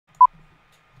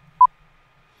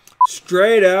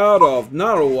straight out of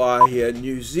Ngārawa here,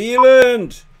 New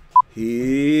Zealand.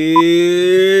 Here's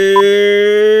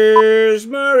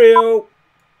Maurieo.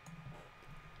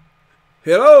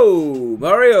 Hello,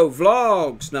 Maurieo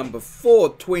Vlogs number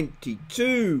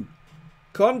 422.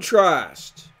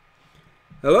 Contrast.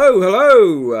 Hello,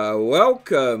 hello.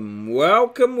 Welcome.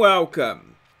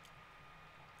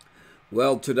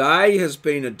 Well, today has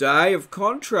been a day of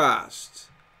contrast.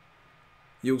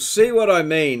 You'll see what I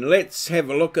mean. Let's have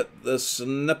a look at the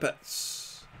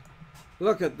snippets.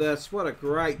 Look at this. What a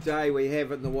great day we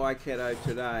have in the Waikato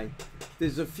today.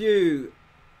 There's a few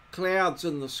clouds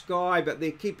in the sky, but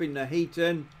they're keeping the heat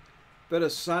in. Bit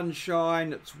of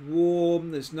sunshine. It's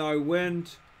warm. There's no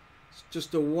wind. It's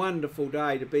just a wonderful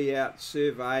day to be out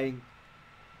surveying.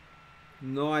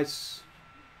 Nice.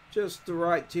 Just the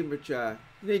right temperature.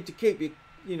 You need to keep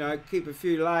keep a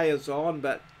few layers on,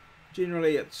 but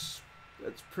generally it's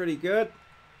pretty good.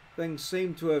 Things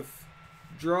seem to have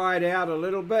dried out a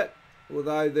little bit,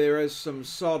 although there is some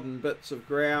sodden bits of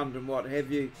ground and what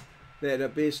have you that are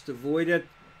best avoided.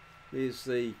 There's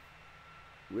where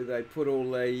they put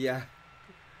all the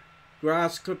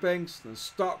grass clippings, the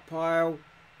stockpile,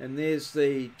 and there's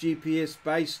the GPS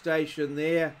base station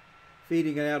there,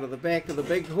 feeding it out of the back of the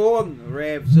Bighorn. The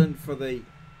RAV's in for the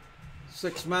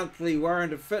 6-monthly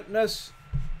warrant of fitness.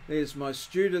 There's my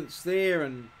students there,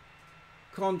 and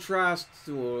contrast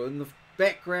or in the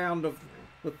background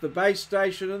with the base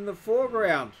station in the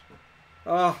foreground.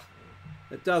 Oh,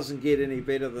 it doesn't get any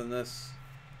better than this.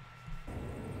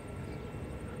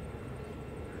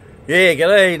 Yeah,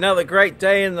 g'day, another great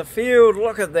day in the field.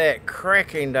 Look at that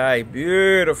cracking day,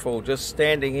 beautiful, just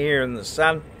standing here in the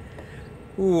sun.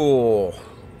 Ooh,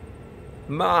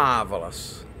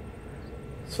 marvellous.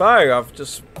 So I've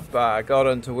just got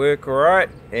into work alright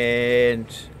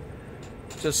and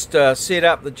just set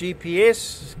up the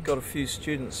GPS. Got a few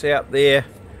students out there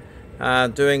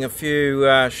doing a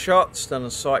few shots, done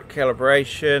a site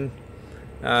calibration,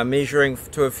 measuring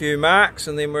to a few marks,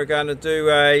 and then we're going to do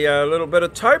a little bit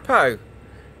of topo.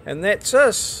 And that's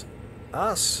us.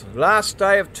 Last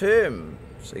day of term.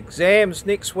 It's exams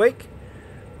next week.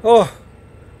 Oh,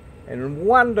 and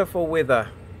wonderful weather.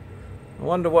 I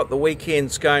wonder what the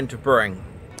weekend's going to bring.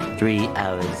 3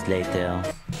 hours later.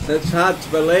 It's hard to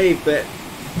believe that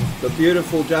the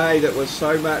beautiful day that was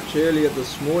so much earlier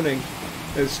this morning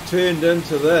has turned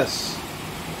into this.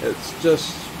 It's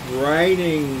just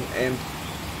raining, and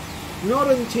not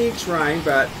intense rain,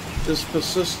 but just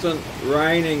persistent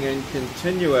raining and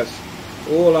continuous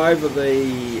all over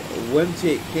the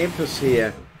Wintec campus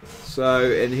here.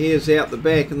 So, and here's out the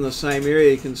back in the same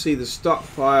area, you can see the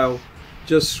stockpile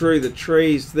just through the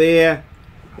trees there,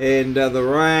 and the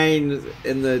rain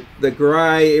and the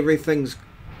grey, everything's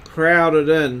crowded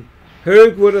in.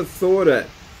 Who would have thought it?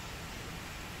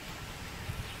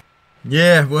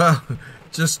 Yeah, well,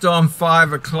 just on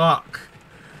 5 o'clock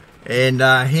and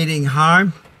heading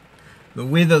home. The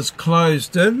weather's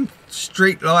closed in,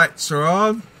 street lights are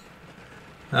on.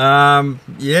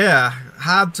 Yeah,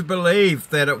 hard to believe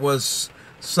that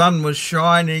sun was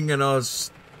shining and I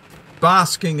was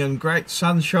basking in great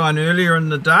sunshine earlier in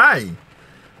the day.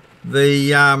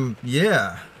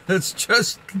 Yeah, it's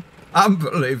just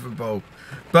unbelievable,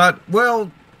 but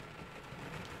well,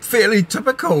 fairly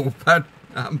typical, but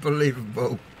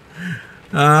unbelievable.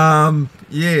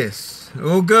 Yes,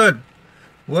 all good.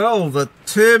 Well, the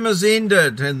term has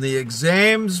ended and the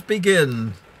exams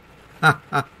begin.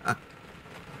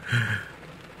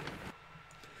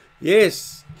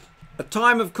 Yes, a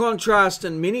time of contrast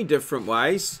in many different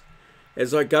ways,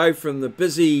 as I go from the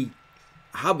busy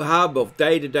hub of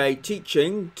day-to-day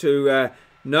teaching to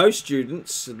no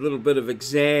students, a little bit of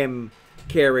exam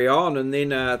carry on, and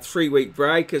then a 3-week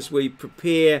break as we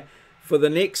prepare for the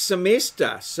next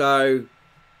semester. So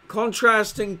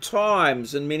contrasting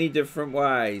times in many different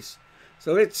ways.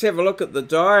 So let's have a look at the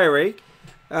diary.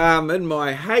 In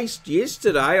my haste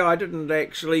yesterday, I didn't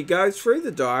actually go through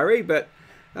the diary, but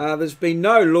there's been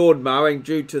no lawn mowing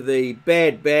due to the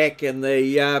bad back and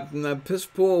the piss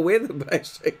poor weather,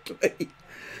 basically.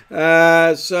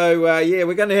 Yeah,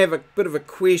 we're going to have a bit of a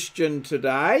question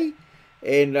today,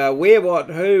 and where, what,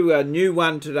 who, a new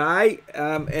one today,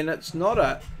 and it's not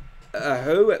a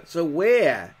who, it's a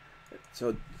where.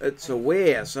 It's a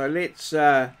where. So let's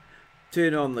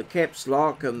turn on the caps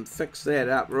lock and fix that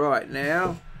up right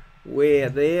now. Where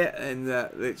there, and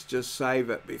let's just save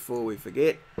it before we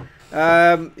forget.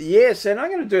 Yes, and I'm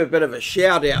going to do a bit of a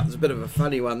shout out. It's a bit of a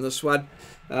funny one, this one.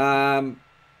 And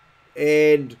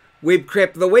web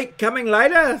crap of the week coming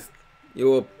later.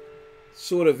 Your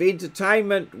sort of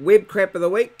entertainment web crap of the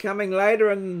week coming later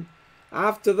and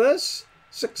after this.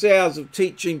 6 hours of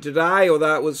teaching today,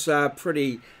 although it was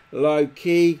pretty low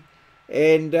key.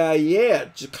 And yeah,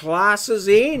 classes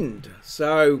end.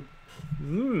 So,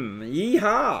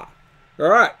 yeehaw. All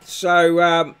right,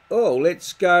 so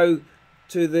let's go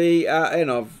to the and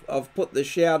I've put the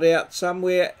shout out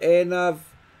somewhere, and I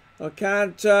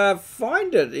can't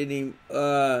find it any.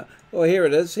 Here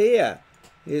it is.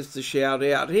 Here's the shout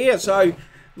out here. So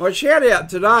my shout out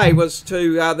today was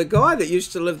to the guy that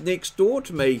used to live next door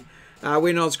to me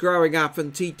when I was growing up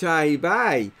in Titahi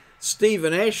Bay,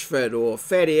 Stephen Ashford, or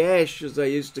Fatty Ash as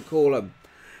they used to call him.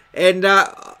 And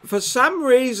for some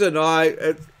reason,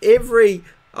 I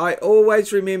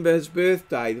always remember his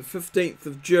birthday, the 15th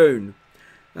of June.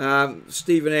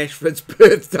 Stephen Ashford's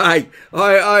birthday.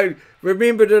 I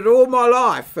remembered it all my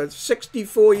life. For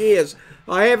 64 years.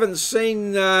 I haven't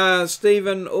seen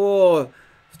Stephen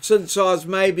since I was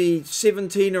maybe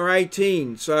 17 or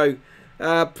 18. So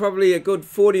probably a good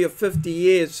 40 or 50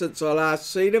 years since I last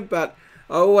seen him. But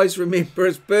I always remember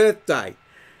his birthday.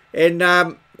 And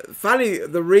funny,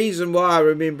 the reason why I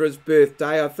remember his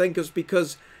birthday, I think, is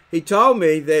because he told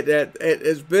me that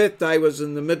his birthday was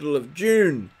in the middle of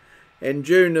June. And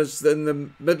June is in the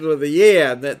middle of the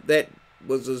year, and that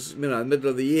was his, middle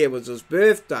of the year was his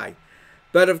birthday.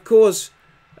 But of course,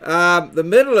 the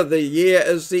middle of the year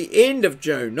is the end of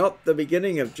June, not the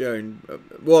beginning of June.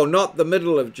 Well, not the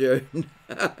middle of June,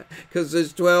 because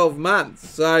there's 12 months.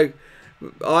 So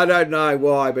I don't know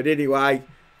why, but anyway,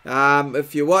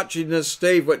 if you're watching this,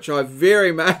 Steve, which I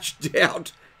very much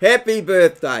doubt, happy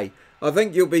birthday. I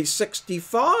think you'll be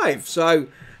 65. So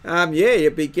yeah,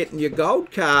 you'll be getting your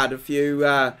gold card if you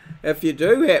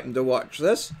do happen to watch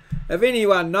this. If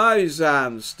anyone knows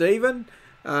Stephen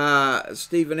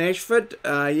Ashford,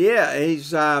 yeah, he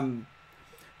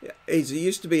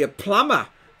used to be a plumber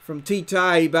from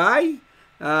Titahi Bay,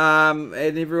 and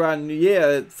everyone,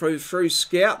 yeah, through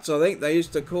Scouts, I think they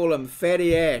used to call him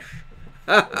Fatty Ash.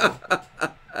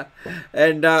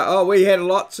 And we had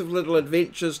lots of little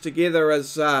adventures together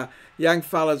as young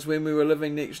fellas when we were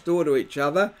living next door to each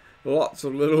other. Lots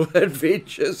of little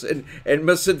adventures and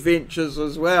misadventures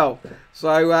as well.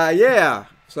 So yeah,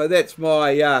 so that's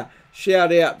my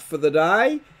shout out for the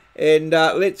day. And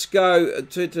let's go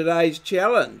to today's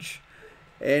challenge.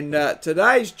 And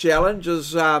today's challenge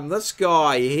is this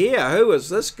guy here. Who is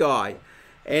this guy?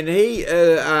 And he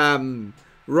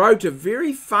wrote a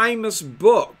very famous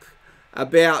book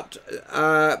about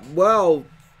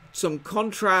some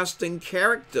contrasting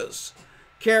characters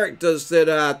that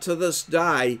are to this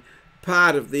day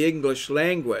part of the English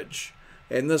language.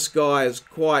 And this guy is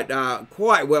quite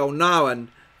well known,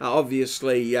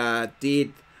 obviously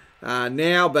dead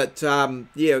now, but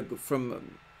yeah,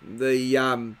 from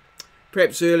the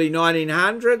perhaps early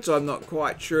 1900s. I'm not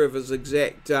quite sure of his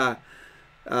exact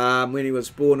when he was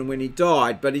born and when he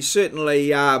died, but he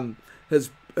certainly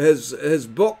his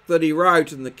book that he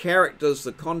wrote, and the characters,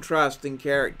 the contrasting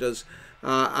characters,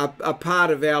 are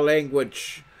part of our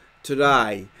language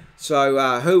today.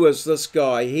 So who is this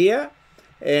guy here?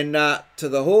 And to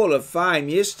the Hall of Fame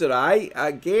yesterday,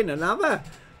 again another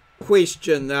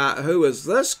question, who is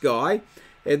this guy?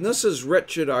 And this is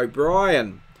Richard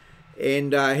O'Brien,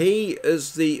 and he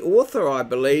is the author, I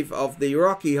believe, of the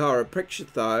Rocky Horror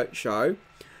Picture Show,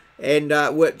 and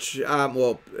which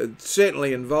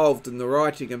certainly involved in the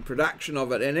writing and production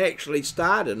of it, and actually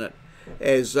starred in it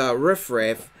as Riff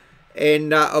Raff.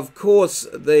 And of course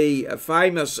the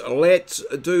famous Let's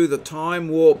Do the Time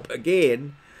Warp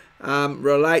Again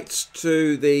relates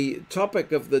to the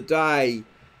topic of the day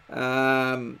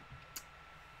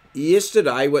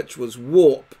yesterday, which was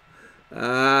warp.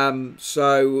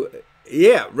 So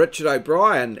yeah, Richard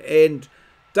O'Brien, and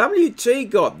WT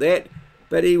got that,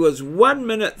 but he was 1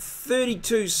 minute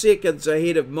 32 seconds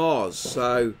ahead of Moz.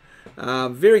 So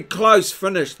very close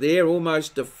finish there,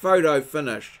 almost a photo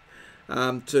finish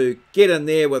to get in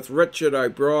there with Richard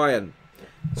O'Brien.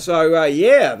 So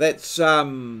yeah, that's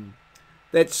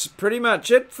pretty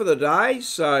much it for the day.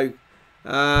 So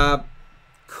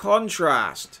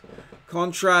contrast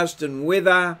in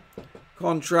weather,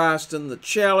 contrast in the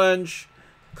challenge,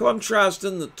 contrast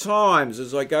in the times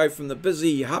as I go from the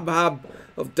busy hub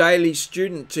of daily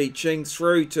student teaching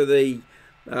through to the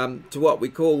to what we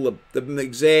call the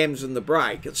exams and the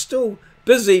break. It's still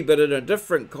busy, but in a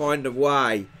different kind of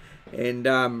way, and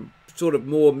sort of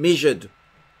more measured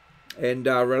and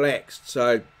relaxed.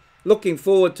 So looking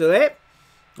forward to that.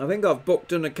 I think I've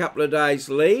booked in a couple of days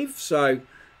leave, so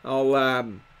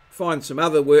I'll find some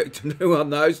other work to do on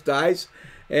those days.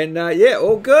 And yeah,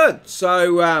 all good.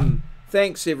 So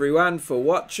thanks everyone for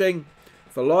watching,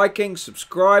 for liking,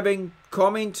 subscribing,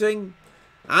 commenting,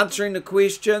 answering the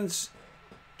questions.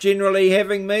 generally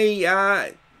having me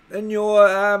in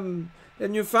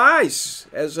your face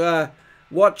as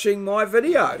watching my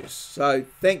videos. So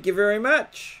thank you very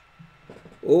much.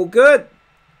 All good.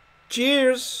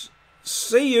 Cheers.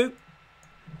 See you.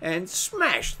 And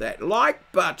smash that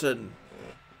like button,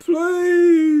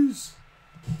 please.